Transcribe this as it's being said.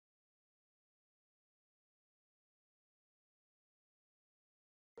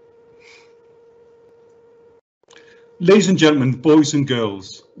Ladies and gentlemen, boys and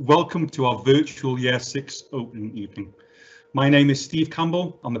girls, welcome to our virtual Year 6 opening evening. My name is Steve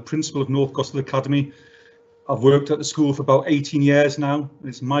Campbell. I'm the principal of North Gosforth Academy. I've worked at the school for about 18 years now, and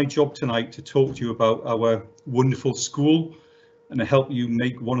it's my job tonight to talk to you about our wonderful school and to help you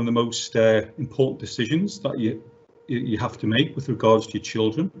make one of the most important decisions that you have to make with regards to your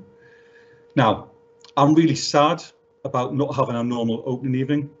children. Now, I'm really sad about not having a normal opening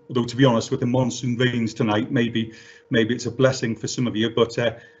evening, although to be honest, with the monsoon rains tonight, maybe it's a blessing for some of you, but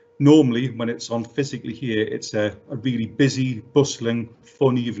normally when it's on physically here, it's a really busy, bustling,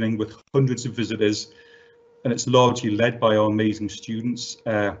 fun evening with hundreds of visitors, and it's largely led by our amazing students.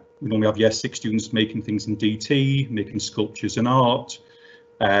 We normally have Year 6 students making things in DT, making sculptures and art,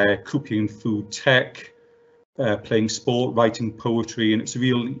 cooking and food tech, playing sport, writing poetry, and it's a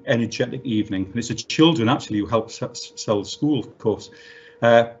really energetic evening. And it's the children actually who help sell the school, of course.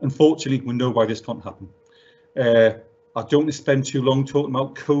 Unfortunately, we know why this can't happen. I don't want to spend too long talking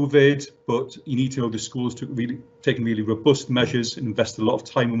about COVID, but you need to know the school has taken really robust measures and invested a lot of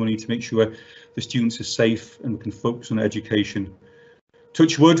time and money to make sure the students are safe and we can focus on education.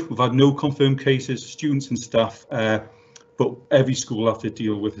 Touch wood, we've had no confirmed cases, students and staff, but every school will have to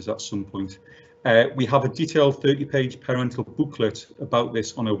deal with this at some point. We have a detailed 30-page parental booklet about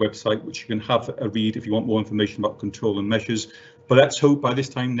this on our website, which you can have a read if you want more information about control and measures. But let's hope by this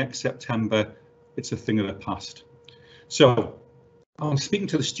time next September, it's a thing of the past. So I'm speaking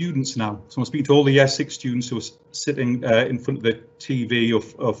to the students now. So I'm speaking to all the Year 6 students who are sitting in front of the TV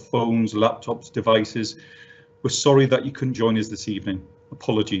or phones, laptops, devices. We're sorry that you couldn't join us this evening.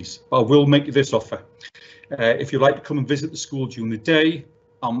 Apologies. But I will make you this offer. If you'd like to come and visit the school during the day,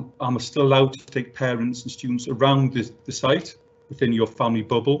 I'm still allowed to take parents and students around the site within your family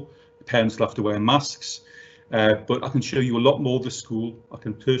bubble. The parents will have to wear masks, but I can show you a lot more of the school. I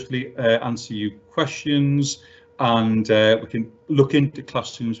can personally answer you questions, and we can look into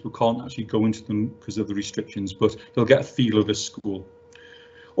classrooms. We can't actually go into them because of the restrictions, but they'll get a feel of the school.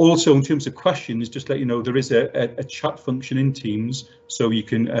 Also, in terms of questions, just to let you know, there is a chat function in Teams, so you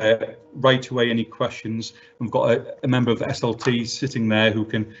can write away any questions. We've got a member of the SLT sitting there who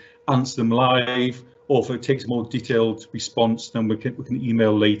can answer them live, or if it takes a more detailed response, then we can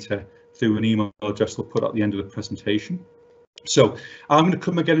email later through an email address we'll put at the end of the presentation. So I'm going to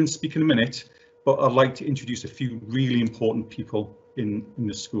come again and speak in a minute, but I'd like to introduce a few really important people in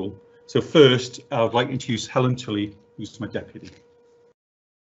the school. So first, I'd like to introduce Helen Tully, who's my deputy.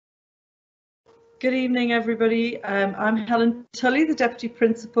 Good evening, everybody. I'm Helen Tully, the Deputy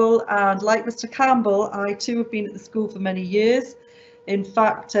Principal, and like Mr Campbell, I too have been at the school for many years. In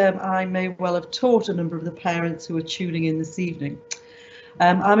fact, I may well have taught a number of the parents who are tuning in this evening.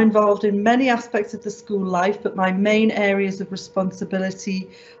 I'm involved in many aspects of the school life, but my main areas of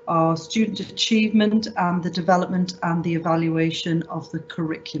responsibility are student achievement and the development and the evaluation of the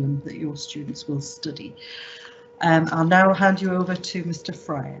curriculum that your students will study. I'll now hand you over to Mr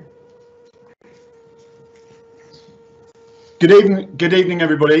Fryer. Good evening,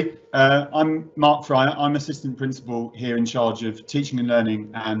 everybody. I'm Mark Fryer. I'm Assistant Principal here in charge of Teaching and Learning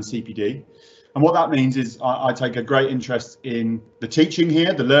and CPD. And what that means is I take a great interest in the teaching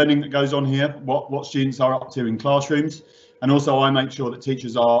here, the learning that goes on here, what students are up to in classrooms. And also I make sure that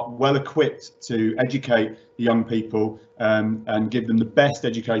teachers are well equipped to educate the young people and give them the best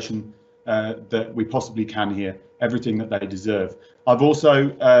education that we possibly can here, everything that they deserve. I've also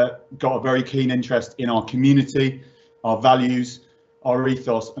got a very keen interest in our community, our values, our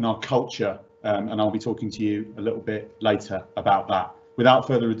ethos and our culture, and I'll be talking to you a little bit later about that. Without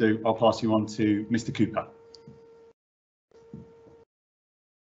further ado, I'll pass you on to Mr Cooper.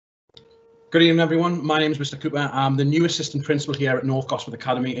 Good evening, everyone. My name is Mr Cooper. I'm the new Assistant Principal here at North Gosforth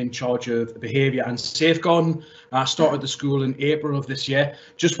Academy in charge of behaviour and safeguarding. I started the school in April of this year,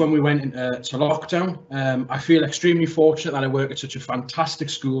 just when we went into lockdown. I feel extremely fortunate that I work at such a fantastic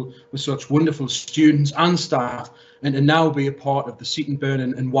school with such wonderful students and staff, and to now be a part of the Seaton Burn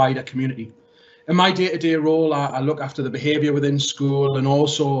and wider community. In my day-to-day role, I look after the behaviour within school and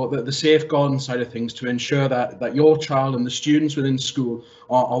also the safeguarding side of things to ensure that your child and the students within school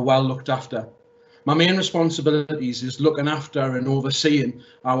are well looked after. My main responsibilities is looking after and overseeing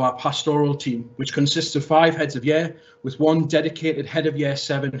our pastoral team, which consists of 5 heads of year, with 1 dedicated head of Year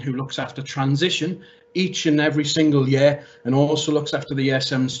 7 who looks after transition each and every single year and also looks after the Year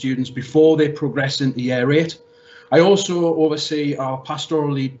 7 students before they progress into Year 8. I also oversee our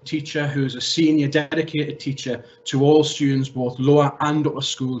pastoral lead teacher, who is a senior dedicated teacher to all students, both lower and upper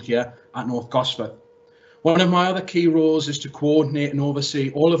school here at North Gosforth. One of my other key roles is to coordinate and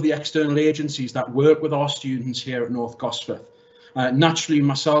oversee all of the external agencies that work with our students here at North Gosforth. Naturally,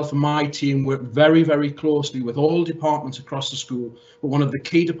 myself and my team work very, very closely with all departments across the school, but one of the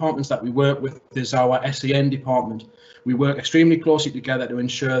key departments that we work with is our SEN department. We work extremely closely together to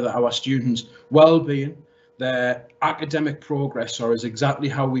ensure that our students' well-being, their academic progress is exactly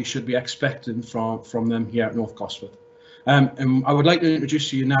how we should be expecting from them here at North Gosforth. And I would like to introduce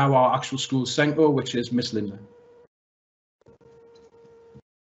to you now our actual school Senko, which is Miss Linda.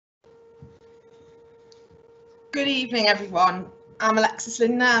 Good evening, everyone. I'm Alexis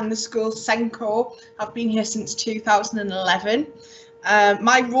Linda. I'm the school's Senko. I've been here since 2011.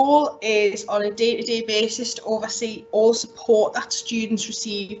 My role is on a day-to-day basis to oversee all support that students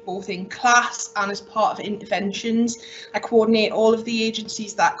receive both in class and as part of interventions. I coordinate all of the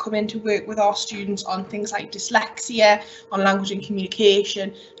agencies that come in to work with our students on things like dyslexia, on language and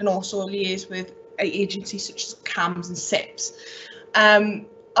communication, and also liaise with agencies such as CAMS and SIPs.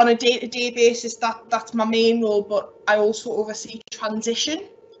 On a day-to-day basis, that's my main role, but I also oversee transition,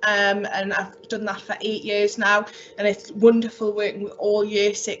 and I've done that for 8 years now, and it's wonderful working with all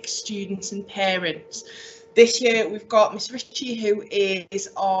Year 6 students and parents. This year we've got Miss Ritchie, who is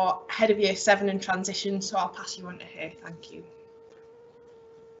our head of Year 7 in transition, so I'll pass you on to her. Thank you.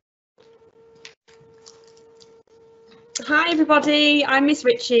 Hi everybody, I'm Miss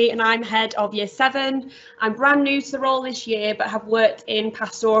Ritchie and I'm head of Year 7. I'm brand new to the role this year but have worked in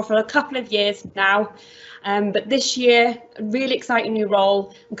pastoral for a couple of years now. But this year, a really exciting new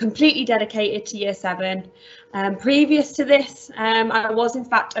role. I'm completely dedicated to Year 7. Previous to this, I was in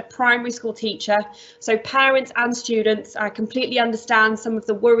fact a primary school teacher, so parents and students, I completely understand some of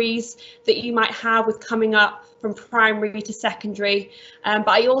the worries that you might have with coming up from primary to secondary, but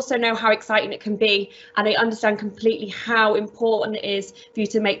I also know how exciting it can be, and I understand completely how important it is for you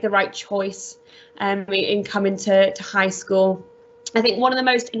to make the right choice in coming to high school. I think one of the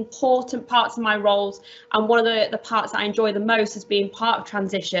most important parts of my roles and one of the parts that I enjoy the most is being part of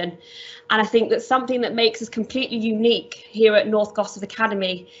transition. And I think that something that makes us completely unique here at North Gosforth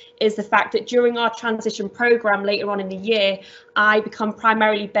Academy is the fact that during our transition programme later on in the year, I become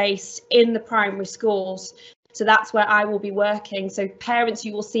primarily based in the primary schools. So that's where I will be working. So parents,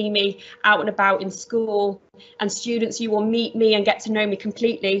 you will see me out and about in school, and students, you will meet me and get to know me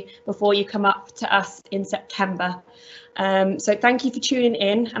completely before you come up to us in September. So thank you for tuning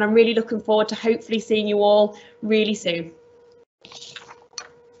in, and I'm really looking forward to hopefully seeing you all really soon.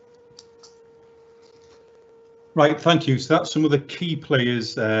 Right, thank you. So that's some of the key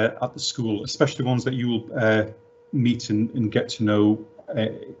players at the school, especially ones that you will meet and get to know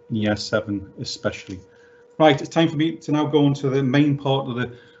in Year 7 especially. Right, it's time for me to now go on to the main part of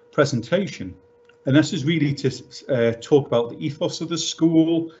the presentation. And this is really to talk about the ethos of the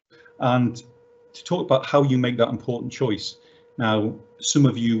school and to talk about how you make that important choice. Now, some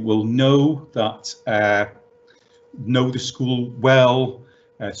of you will know that, know the school well.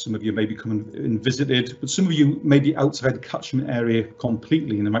 Some of you maybe come and visited, but some of you may be outside the catchment area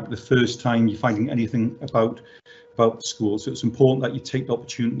completely, and it might be the first time you're finding anything about the school. So it's important that you take the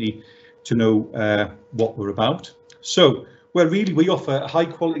opportunity to know what we're about. So, well, really, we offer a high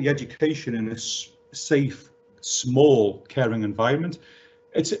quality education in a safe, small, caring environment.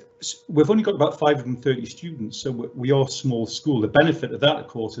 We've only got about 530 students, so we are a small school. The benefit of that, of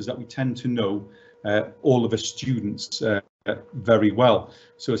course, is that we tend to know all of the students very well.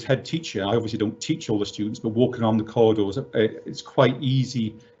 So as head teacher, I obviously don't teach all the students, but walking on the corridors, it's quite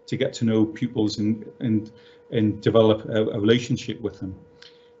easy to get to know pupils and develop a relationship with them.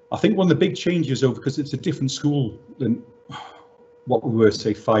 I think one of the big changes, though, because it's a different school than what we were,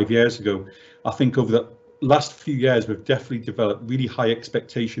 say, 5 years ago, I think over the last few years, we've definitely developed really high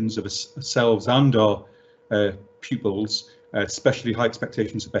expectations of ourselves and our pupils, especially high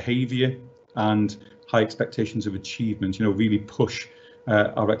expectations of behaviour and high expectations of achievement, you know, really push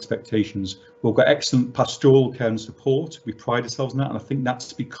our expectations. We've got excellent pastoral care and support. We pride ourselves on that, and I think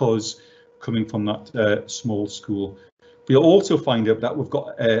that's because coming from that small school. We'll also find out that we've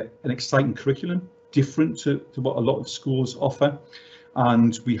got an exciting curriculum, different to what a lot of schools offer.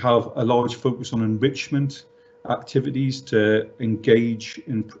 And we have a large focus on enrichment activities to engage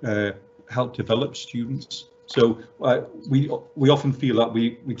and help develop students. So we often feel that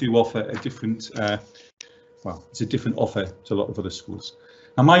we do offer a different, well, it's a different offer to a lot of other schools.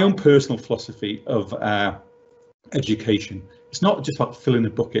 And my own personal philosophy of education, it's not just about filling a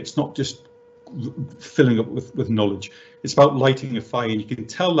bucket, it's not just filling up with knowledge, it's about lighting a fire, and you can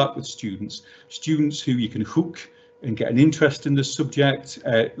tell that with students who you can hook and get an interest in the subject,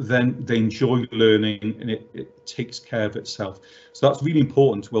 then they enjoy learning and it takes care of itself. So that's really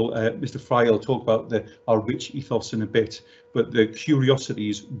important. Well, Mr. Fry will talk about our rich ethos in a bit, but the curiosity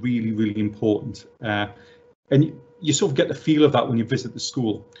is really, really important. And you sort of get the feel of that when you visit the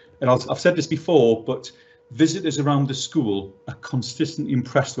school. And I've said this before, but visitors around the school are consistently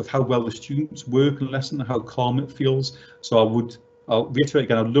impressed with how well the students work and lesson and how calm it feels. So I'll reiterate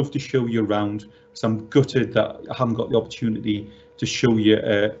again, I'd love to show you around, because I'm gutted that I haven't got the opportunity to show you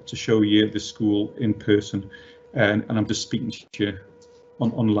the school in person, and I'm just speaking to you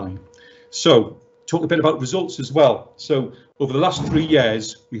online. So talk a bit about results as well. So over the last 3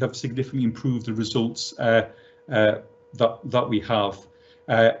 years, we have significantly improved the results that we have.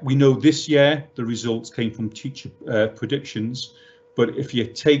 We know this year the results came from teacher predictions, but if you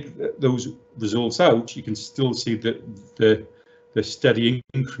take those results out, you can still see the steady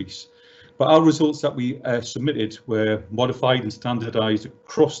increase. But our results that we submitted were modified and standardised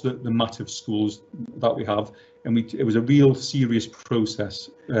across the mat of schools that we have, and it was a real serious process,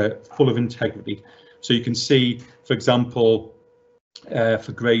 full of integrity. So you can see, for example,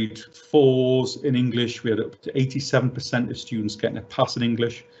 for grade 4s in English, we had up to 87% of students getting a pass in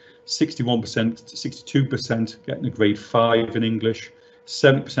English, 61% to 62% getting a grade 5 in English,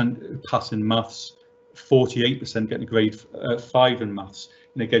 70% pass in maths, 48% getting a grade 5 in maths.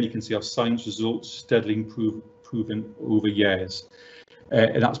 And again, you can see our science results steadily improving over years.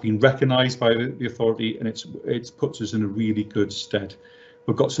 And that's been recognised by the authority, and it's puts us in a really good stead.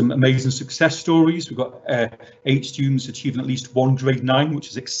 We've got some amazing success stories. We've got 8 students achieving at least 1 grade 9, which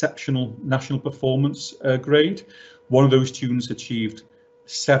is exceptional national performance grade. One of those students achieved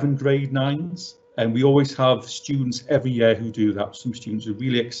 7 grade 9s, and we always have students every year who do that. Some students who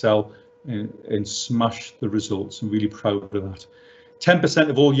really excel and smash the results. I'm really proud of that. 10%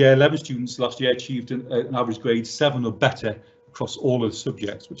 of all year 11 students last year achieved an average grade 7 or better across all of the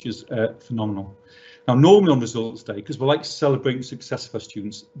subjects, which is phenomenal. Now, normally on results day, because we like celebrating success of our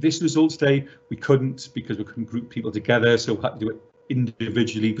students, this results day we couldn't, because we couldn't group people together, so we had to do it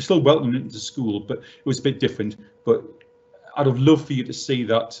individually. We still welcome them into school, but it was a bit different. But I'd have loved for you to see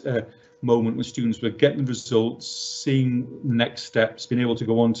that moment when students were getting the results, seeing the next steps, being able to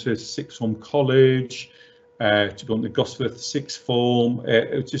go on to sixth form college, to go on to Gosforth sixth form.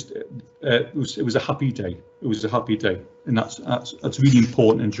 It was a happy day. It was a happy day, and that's really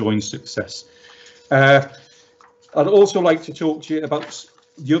important, enjoying success. I'd also like to talk to you about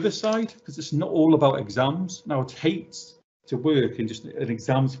the other side, because it's not all about exams. Now, I'd hate to work in just an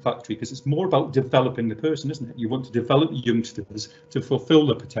exams factory, because it's more about developing the person, isn't it? You want to develop youngsters to fulfil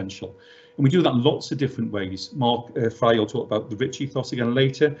their potential, and we do that in lots of different ways. Mark Fry will talk about the rich ethos again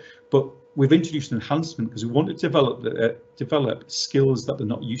later, but we've introduced an enhancement because we want to develop skills that they're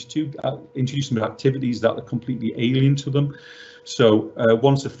not used to, introduce them to activities that are completely alien to them. So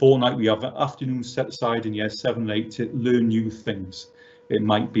once a fortnight we have afternoons set aside in year 7 and 8 to learn new things. It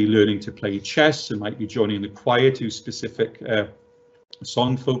might be learning to play chess, it might be joining the choir to specific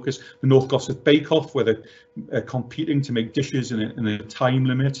song focus, the North Gosforth Bake Off where they're competing to make dishes in a time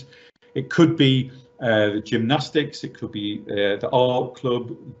limit. It could be the gymnastics, it could be the art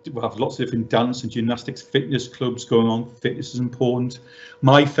club. We'll have lots of different dance and gymnastics, fitness clubs going on. Fitness is important.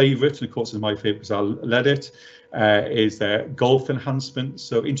 My favourite, and of course it's my favourite because I led it, is golf enhancement.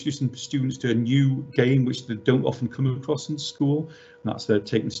 So introducing students to a new game which they don't often come across in school. And that's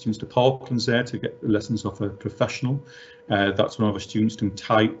taking students to Parklands there to get lessons off a professional. That's one of our students doing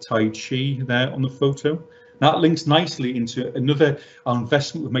Tai Chi there on the photo. That links nicely into our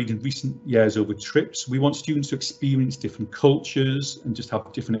investment we've made in recent years over trips. We want students to experience different cultures and just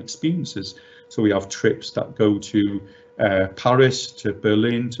have different experiences. So we have trips that go to Paris, to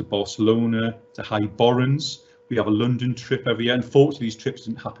Berlin, to Barcelona, to High Borens. We have a London trip every year. Unfortunately, these trips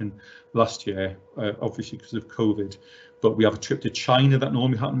didn't happen last year, obviously because of COVID. But we have a trip to China that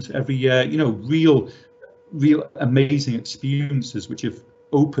normally happens every year. You know, real amazing experiences which have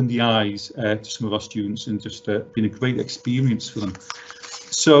opened the eyes to some of our students and just been a great experience for them.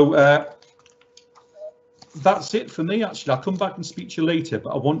 So that's it for me, actually. I'll come back and speak to you later, but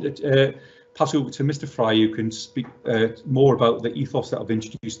I wanted to pass over to Mr. Fry, who can speak more about the ethos that I've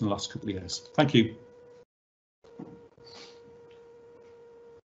introduced in the last couple of years. Thank you.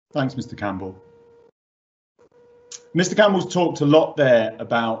 Thanks, Mr. Campbell. Mr. Campbell's talked a lot there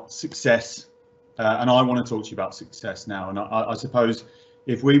about success, and I want to talk to you about success now. And I suppose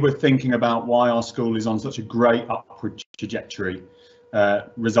if we were thinking about why our school is on such a great upward trajectory,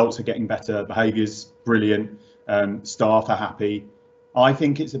 results are getting better, behaviour's brilliant, staff are happy, I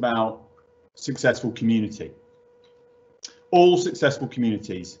think it's about successful community. All successful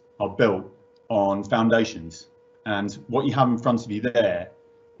communities are built on foundations, and what you have in front of you there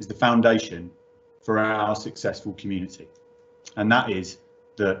is the foundation for our successful community, and that is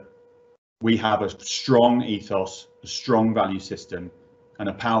that we have a strong ethos, a strong value system, and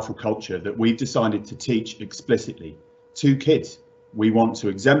a powerful culture that we've decided to teach explicitly to kids. We want to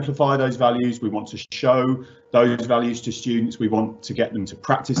exemplify those values. We want to show those values to students. We want to get them to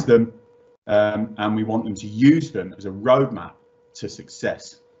practice them, and we want them to use them as a roadmap to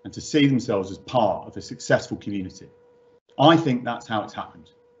success and to see themselves as part of a successful community. I think that's how it's happened.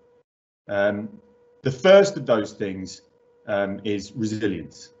 The first of those things is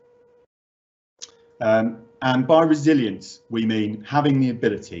resilience. And by resilience, we mean having the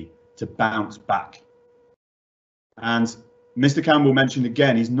ability to bounce back. And Mr. Campbell mentioned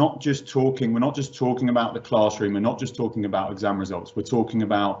again, we're not just talking about the classroom, we're not just talking about exam results, we're talking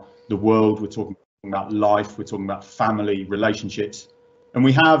about the world, we're talking about life, we're talking about family, relationships. And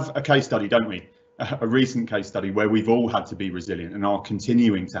we have a case study, don't we? A recent case study where we've all had to be resilient and are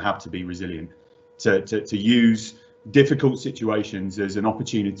continuing to have to be resilient, to use difficult situations as an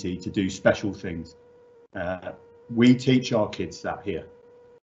opportunity to do special things. We teach our kids that here.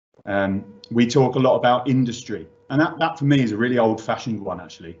 We talk a lot about industry, and that for me is a really old-fashioned one,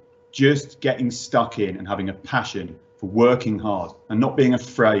 actually. Just getting stuck in and having a passion for working hard and not being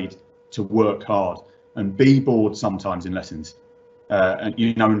afraid to work hard and be bored sometimes in lessons, and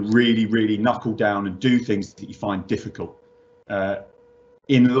and really knuckle down and do things that you find difficult.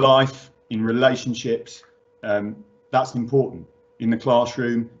 In life, in relationships, that's important. In the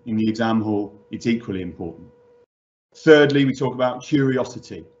classroom, in the exam hall, it's equally important. Thirdly, we talk about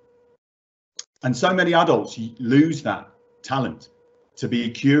curiosity. And so many adults lose that talent to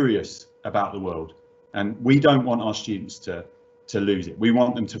be curious about the world. And we don't want our students to lose it. We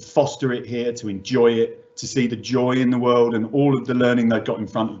want them to foster it here, to enjoy it, to see the joy in the world and all of the learning they've got in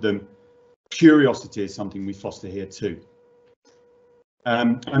front of them. Curiosity is something we foster here too.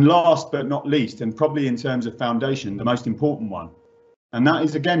 And last but not least, and probably in terms of foundation, the most important one, and that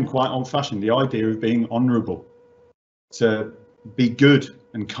is again quite old-fashioned, the idea of being honourable, to be good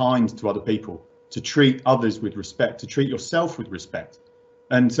and kind to other people, to treat others with respect, to treat yourself with respect,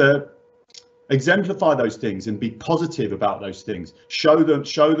 and to exemplify those things and be positive about those things. Show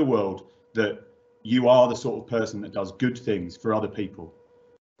the world that you are the sort of person that does good things for other people.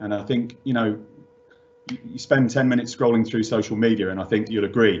 And I think, you spend 10 minutes scrolling through social media, and I think you'll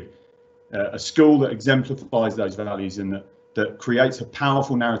agree, a school that exemplifies those values and that creates a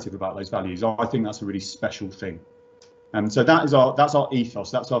powerful narrative about those values, I think that's a really special thing. And so that's our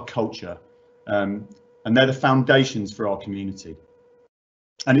ethos, that's our culture, and they're the foundations for our community.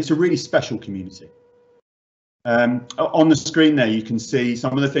 And it's a really special community. On the screen there, you can see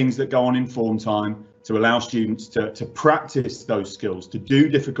some of the things that go on in form time to allow students to practice those skills, to do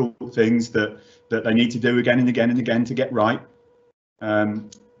difficult things that they need to do again and again and again to get right.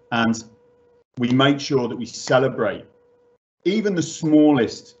 And we make sure that we celebrate even the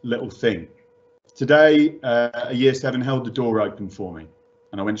smallest little thing. Today, a year 7 held the door open for me,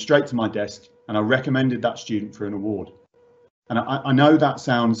 and I went straight to my desk and I recommended that student for an award. And I know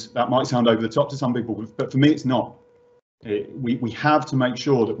that might sound over the top to some people, but for me it's not. We have to make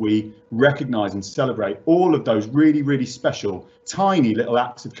sure that we recognise and celebrate all of those really special, tiny little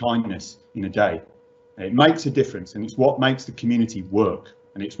acts of kindness in a day. It makes a difference, and it's what makes the community work,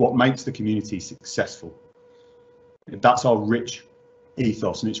 and it's what makes the community successful. That's our rich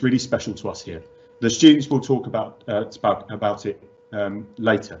ethos, and it's really special to us here. The students will talk about it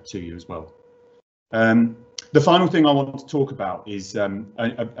later to you as well. The final thing I want to talk about is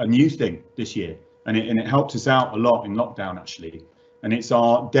a new thing this year, and it helped us out a lot in lockdown actually, and it's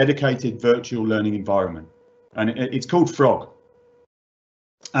our dedicated virtual learning environment, and it's called Frog.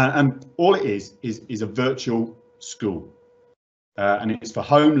 And all it is a virtual school, and it's for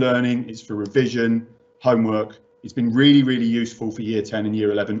home learning, it's for revision, homework. It's been really useful for year 10 and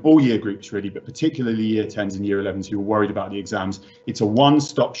year 11, all year groups really, but particularly year 10s and year 11s who are worried about the exams. It's a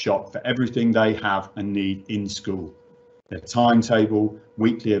one-stop shop for everything they have and need in school. Their timetable,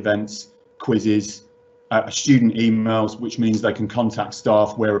 weekly events, quizzes, student emails, which means they can contact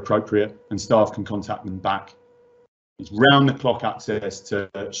staff where appropriate and staff can contact them back. It's round-the-clock access to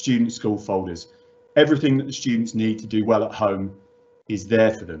student school folders. Everything that the students need to do well at home is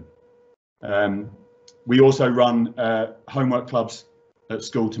there for them. We also run homework clubs at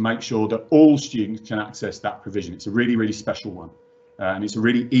school to make sure that all students can access that provision. It's a really special one, and it's a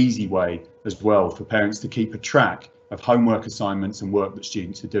really easy way as well for parents to keep a track of homework assignments and work that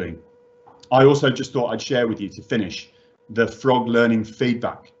students are doing. I also just thought I'd share with you to finish the Frog learning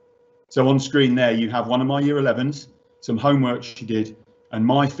feedback. So on screen there you have one of my year 11s, some homework she did, and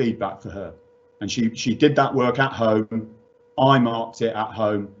my feedback for her. And she did that work at home, I marked it at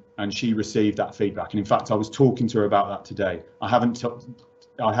home, and she received that feedback. And in fact, I was talking to her about that today. I haven't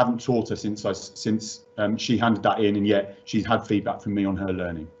I haven't taught her since she handed that in, and yet she's had feedback from me on her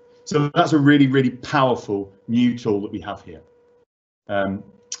learning. So that's a really, really powerful new tool that we have here. I'm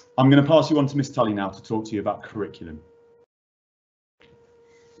going to pass you on to Miss Tully now to talk to you about curriculum.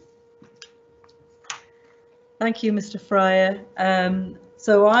 Thank you, Mr. Fryer.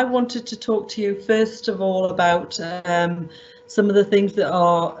 So I wanted to talk to you first of all about some of the things that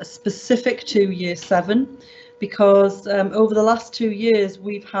are specific to Year 7, because over the last 2 years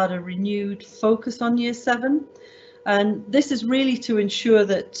we've had a renewed focus on Year 7, and this is really to ensure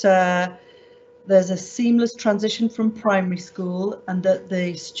that there's a seamless transition from primary school and that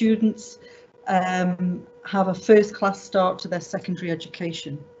the students have a first-class start to their secondary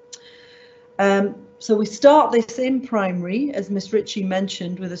education. So we start this in primary, as Miss Ritchie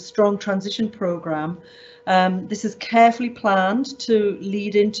mentioned, with a strong transition programme. This is carefully planned to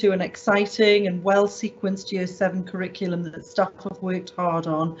lead into an exciting and well-sequenced Year 7 curriculum that staff have worked hard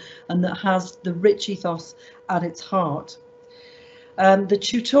on and that has the rich ethos at its heart. The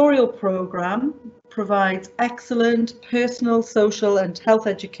tutorial programme provides excellent personal, social and health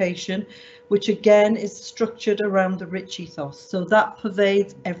education, which again is structured around the rich ethos. So that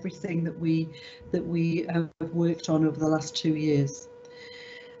pervades everything that we have worked on over the last 2 years.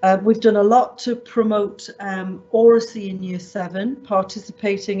 We've done a lot to promote oracy in Year 7,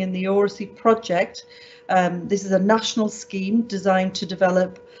 participating in the oracy project. This is a national scheme designed to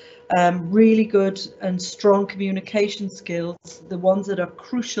develop really good and strong communication skills, the ones that are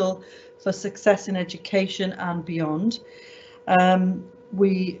crucial for success in education and beyond.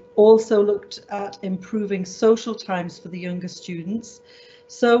 We also looked at improving social times for the younger students.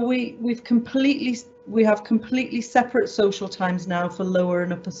 So we have completely separate social times now for lower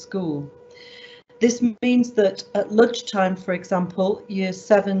and upper school. This means that at lunchtime, for example, Year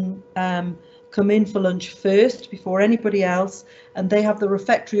 7 come in for lunch first before anybody else, and they have the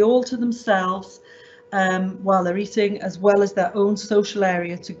refectory all to themselves while they're eating, as well as their own social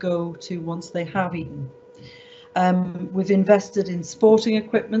area to go to once they have eaten. We've invested in sporting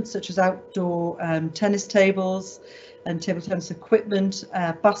equipment such as outdoor tennis tables and table tennis equipment,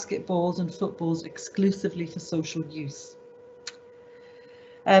 basketballs and footballs exclusively for social use.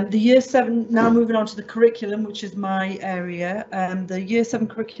 The Year 7, now moving on to the curriculum, which is my area, the Year 7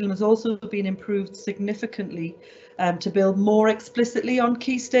 curriculum has also been improved significantly to build more explicitly on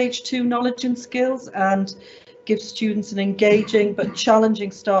Key Stage 2 knowledge and skills and give students an engaging but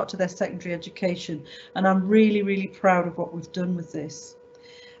challenging start to their secondary education. And I'm really, really proud of what we've done with this.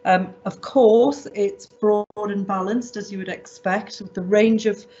 Of course, it's broad and balanced, as you would expect, with the range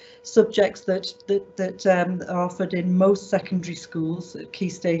of subjects that are offered in most secondary schools at Key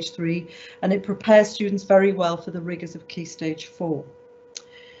Stage 3, and it prepares students very well for the rigours of Key Stage 4.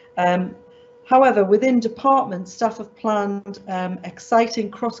 However, within departments, staff have planned exciting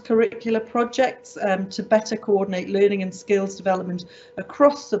cross-curricular projects to better coordinate learning and skills development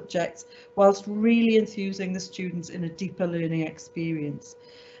across subjects, whilst really enthusing the students in a deeper learning experience.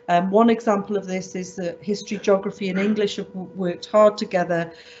 One example of this is that history, geography and English have worked hard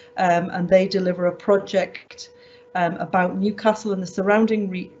together, and they deliver a project about Newcastle and the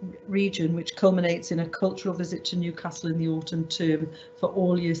surrounding region, which culminates in a cultural visit to Newcastle in the autumn term for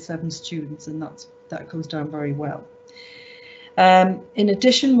all Year 7 students, and that goes down very well. In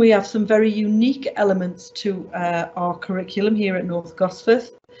addition, we have some very unique elements to our curriculum here at North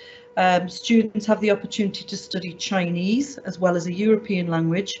Gosforth. Students have the opportunity to study Chinese as well as a European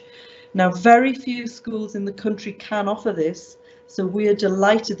language. Now, very few schools in the country can offer this, so we are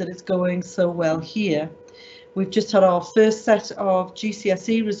delighted that it's going so well here. We've just had our first set of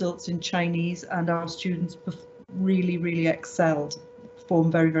GCSE results in Chinese, and our students really, really excelled,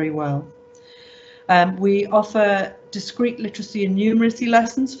 performed very, very well. We offer discrete literacy and numeracy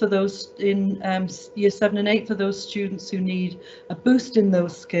lessons for those in Year 7 and 8 for those students who need a boost in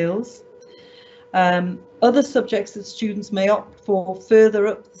those skills. Other subjects that students may opt for further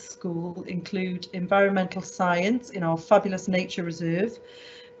up the school include environmental science in our fabulous nature reserve,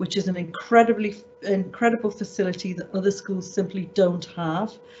 which is an incredible facility that other schools simply don't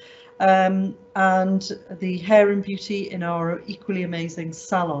have, and the hair and beauty in our equally amazing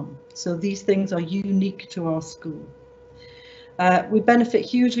salon. So these things are unique to our school. We benefit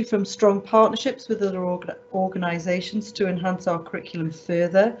hugely from strong partnerships with other organisations to enhance our curriculum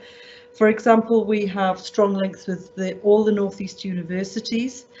further. For example, we have strong links with all the North East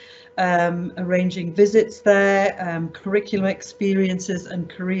universities, arranging visits there, curriculum experiences and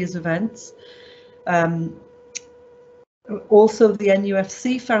careers events. Also the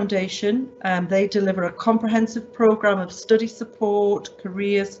NUFC Foundation, they deliver a comprehensive programme of study support,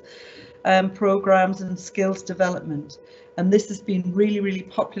 careers programmes and skills development. And this has been really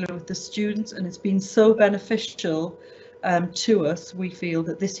popular with the students, and it's been so beneficial to us. We feel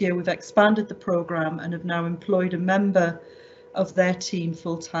that this year we've expanded the programme and have now employed a member of their team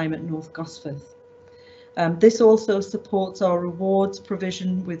full-time at North Gosforth. This also supports our rewards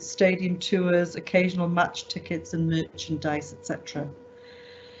provision with stadium tours, occasional match tickets and merchandise, etc.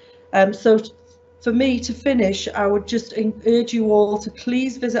 So for me, to finish, I would just urge you all to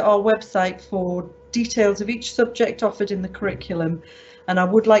please visit our website for details of each subject offered in the curriculum. And I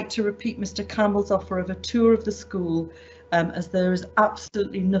would like to repeat Mr. Campbell's offer of a tour of the school, as there is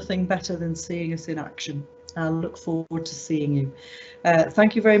absolutely nothing better than seeing us in action. I look forward to seeing you.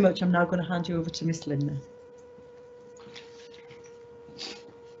 Thank you very much. I'm now going to hand you over to Miss Lindner.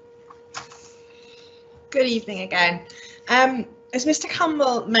 Good evening again. As Mr.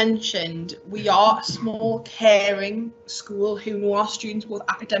 Campbell mentioned, we are a small, caring school who know our students both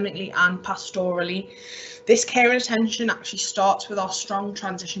academically and pastorally. This care and attention actually starts with our strong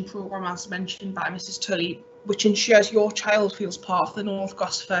transition programme, as mentioned by Mrs. Tully, which ensures your child feels part of the North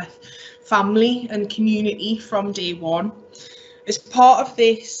Gosforth family and community from day one. As part of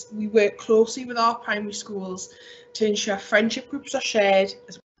this, we work closely with our primary schools to ensure friendship groups are shared,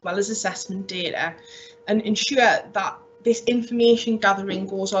 as well as assessment data, and ensure that this information gathering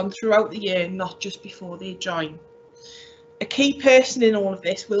goes on throughout the year, not just before they join. A key person in all of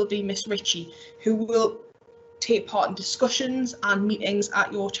this will be Miss Ritchie, who will take part in discussions and meetings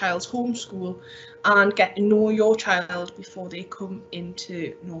at your child's home school and get to know your child before they come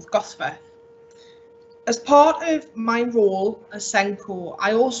into North Gosforth. As part of my role as SENCO,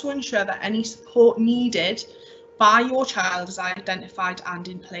 I also ensure that any support needed by your child is identified and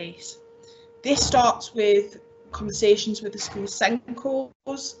in place. This starts with conversations with the school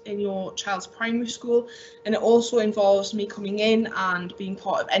SENCOs in your child's primary school, and it also involves me coming in and being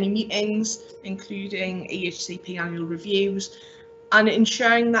part of any meetings, including EHCP annual reviews, and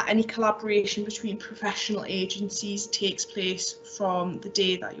ensuring that any collaboration between professional agencies takes place from the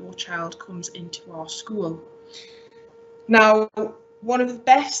day that your child comes into our school. Now, one of the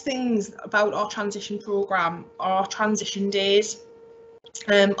best things about our transition programme are our transition days.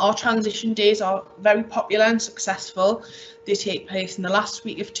 Our transition days are very popular and successful. They take place in the last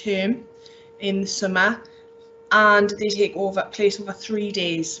week of term in the summer, and they take place over 3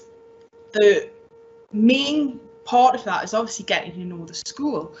 days. The main part of that is obviously getting to know the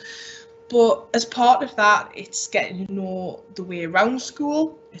school, but as part of that, it's getting to know the way around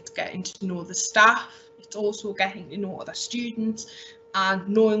school, it's getting to know the staff, it's also getting to know other students and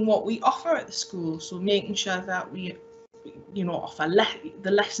knowing what we offer at the school. So making sure that we offer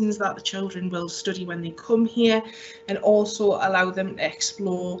the lessons that the children will study when they come here, and also allow them to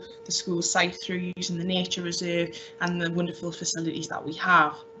explore the school site through using the nature reserve and the wonderful facilities that we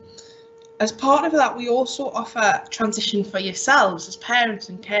have. As part of that, we also offer transition for yourselves as parents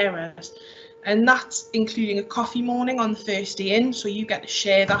and carers, and that's including a coffee morning on the first day in, so you get to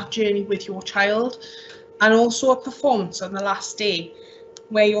share that journey with your child, and also a performance on the last day,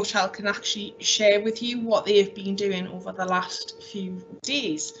 where your child can actually share with you what they've been doing over the last few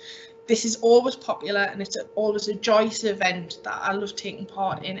days. This is always popular, and it's always a joyous event that I love taking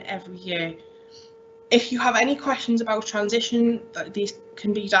part in every year. If you have any questions about transition, these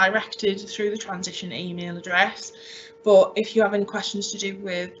can be directed through the transition email address. But if you have any questions to do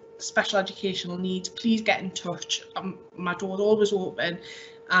with special educational needs, please get in touch. My door's always open,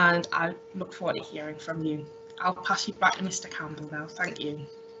 and I look forward to hearing from you. I'll pass you back to Mr. Campbell now. Thank you.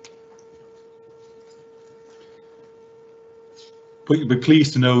 But you'll be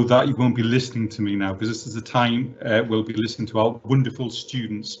pleased to know that you won't be listening to me now, because this is the time we'll be listening to our wonderful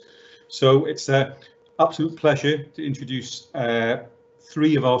students. So it's an absolute pleasure to introduce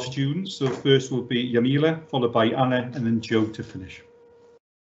 3 of our students. So first will be Yamila, followed by Anna, and then Joe to finish.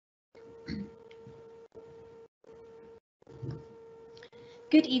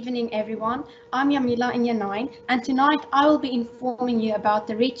 Good evening, everyone. I'm Yamila in Year 9, and tonight I will be informing you about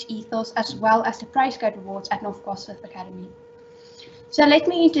the Rich Ethos as well as the Prize Guide Rewards at North Gosforth Academy. So let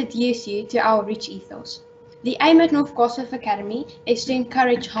me introduce you to our Rich Ethos. The aim at North Gosforth Academy is to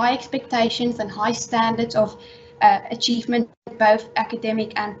encourage high expectations and high standards of achievement, both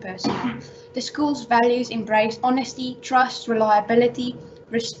academic and personal. The school's values embrace honesty, trust, reliability,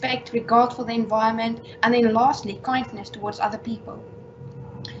 respect, regard for the environment, and then lastly, kindness towards other people.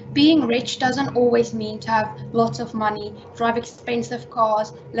 Being rich doesn't always mean to have lots of money, drive expensive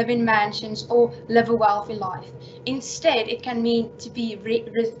cars, live in mansions, or live a wealthy life. Instead, it can mean to be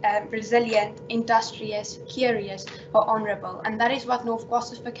resilient, industrious, curious, or honourable, and that is what North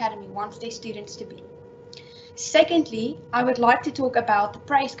Gosforth Academy wants their students to be. Secondly, I would like to talk about the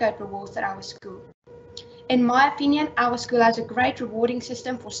Prize Guide Rewards at our school. In my opinion, our school has a great rewarding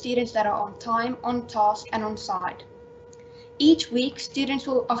system for students that are on time, on task and on side. Each week, students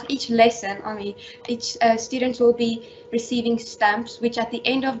will, or each lesson, students will be receiving stamps, which at the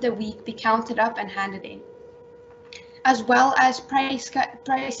end of the week be counted up and handed in, as well as praise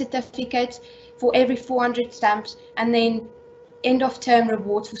certificates for every 400 stamps, and then end of term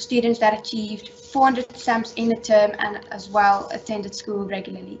rewards for students that achieved 400 stamps in a term and as well attended school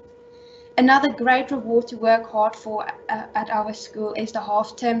regularly. Another great reward to work hard for at our school is the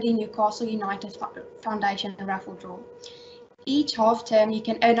half-termly Newcastle United Foundation raffle draw. Each half term you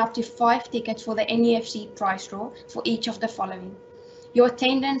can earn up to 5 tickets for the NEFC prize draw for each of the following. Your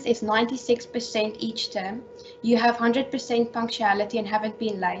attendance is 96% each term, you have 100% punctuality and haven't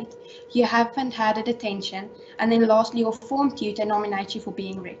been late, you haven't had a detention, and then lastly your form tutor nominates you for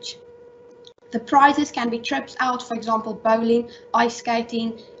being rich. The prizes can be trips out, for example, bowling, ice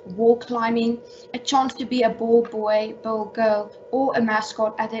skating, wall climbing, a chance to be a ball boy, ball girl, or a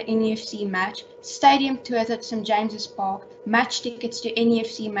mascot at an NEFC match, stadium tours at St James's Park, match tickets to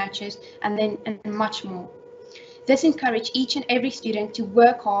NEFC matches, and much more. This encourages each and every student to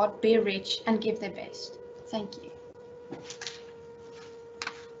work hard, be rich, and give their best. Thank you.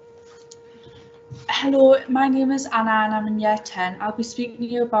 Hello, my name is Anna and I'm in year 10. I'll be speaking to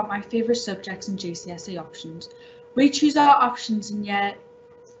you about my favourite subjects in GCSE options. We choose our options in year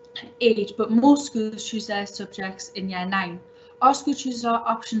 8, but most schools choose their subjects in year 9. Our school chooses our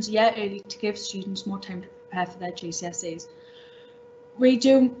options a year early to give students more time to prepare for their GCSEs. We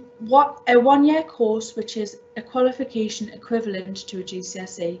do a one-year course, which is a qualification equivalent to a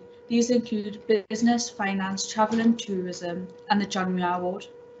GCSE. These include business, finance, travel and tourism, and the John Muir Award.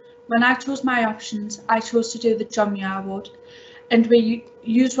 When I chose my options, I chose to do the John Muir Award, and we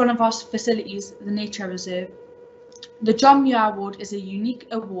used one of our facilities, the Nature Reserve. The John Muir Award is a unique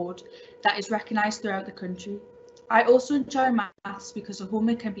award that is recognised throughout the country. I also enjoy maths because the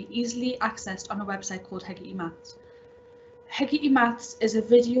homework can be easily accessed on a website called Hegarty Maths. Hegarty Maths has a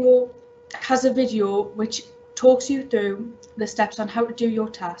video which talks you through the steps on how to do your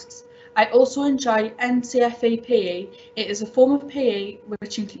tasks. I also enjoy NCFA PE. It is a form of PE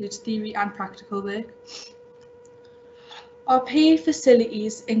which includes theory and practical work. Our PE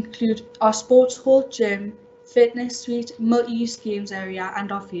facilities include our sports hall, gym, fitness suite, multi-use games area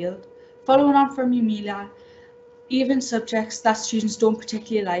and our field. Following on from Emilia, even subjects that students don't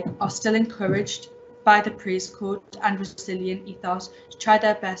particularly like are still encouraged by the praise code and resilient ethos to try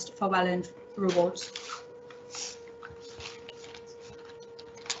their best for well-earned rewards.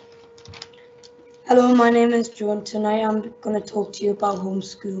 Hello, my name is Joan. Tonight I'm going to talk to you about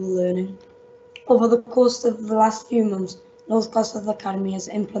homeschool learning. Over the course of the last few months, North Gosforth Academy has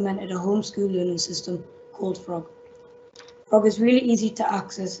implemented a homeschool learning system called Frog. Frog is really easy to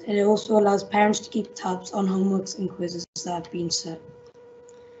access and it also allows parents to keep tabs on homeworks and quizzes that have been set.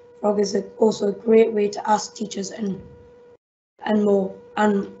 Frog is also a great way to ask teachers and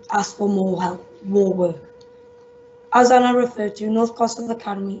ask for more help, more work. As Anna referred to, North Gosforth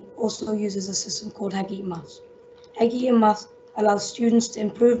Academy also uses a system called Hegarty Maths. Hegarty Maths allows students to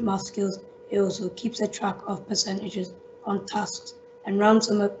improve math skills. It also keeps a track of percentages on tasks and rounds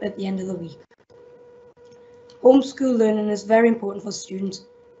them up at the end of the week. Homeschool learning is very important for students.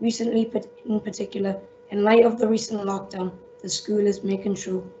 Recently, in particular, in light of the recent lockdown, the school is making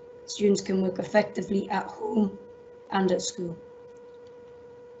sure students can work effectively at home and at school.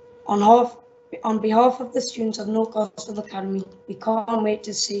 On behalf of the students of North Gosforth Academy, we can't wait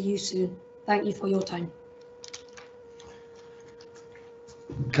to see you soon. Thank you for your time.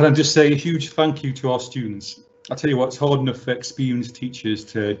 Can I just say a huge thank you to our students. I tell you what, it's hard enough for experienced teachers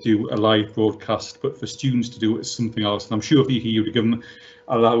to do a live broadcast, but for students to do it is something else. And I'm sure if you hear, you'd give them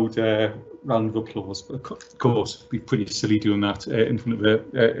a loud round of applause. But of course, it'd be pretty silly doing that in front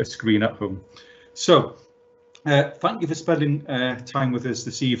of a screen at home. So, thank you for spending time with us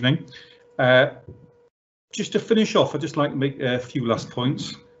this evening. Just to finish off, I'd just like to make a few last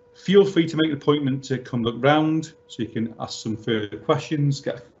points. Feel free to make an appointment to come look round so you can ask some further questions,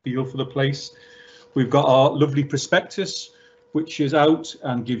 get a feel for the place. We've got our lovely prospectus, which is out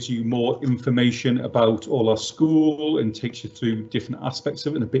and gives you more information about all our school and takes you through different aspects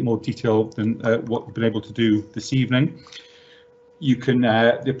of it in a bit more detail than what we've been able to do this evening. You can,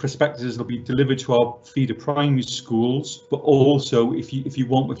 the prospectuses will be delivered to our feeder primary schools, but also if you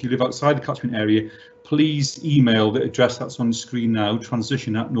live outside the catchment area, please email the address that's on the screen now,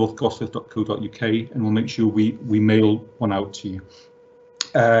 transition@northgosforth.co.uk, and we'll make sure we mail one out to you.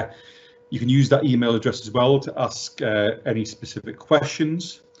 You can use that email address as well to ask any specific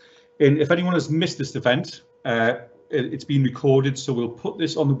questions. And if anyone has missed this event, it's been recorded, so we'll put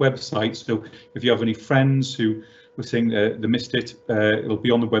this on the website. So if you have any friends who were saying they missed it, it'll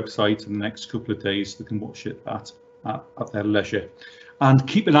be on the website in the next couple of days. They can watch it at their leisure. And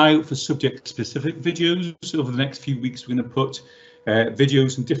keep an eye out for subject-specific videos. Over the next few weeks, we're going to put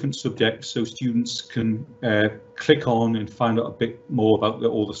videos on different subjects so students can click on and find out a bit more about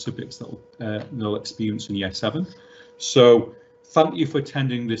all the subjects that they'll experience in Year 7. So thank you for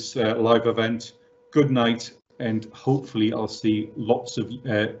attending this live event. Good night, and hopefully I'll see lots of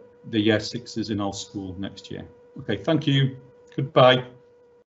the Year 6s in our school next year. Okay, thank you. Goodbye.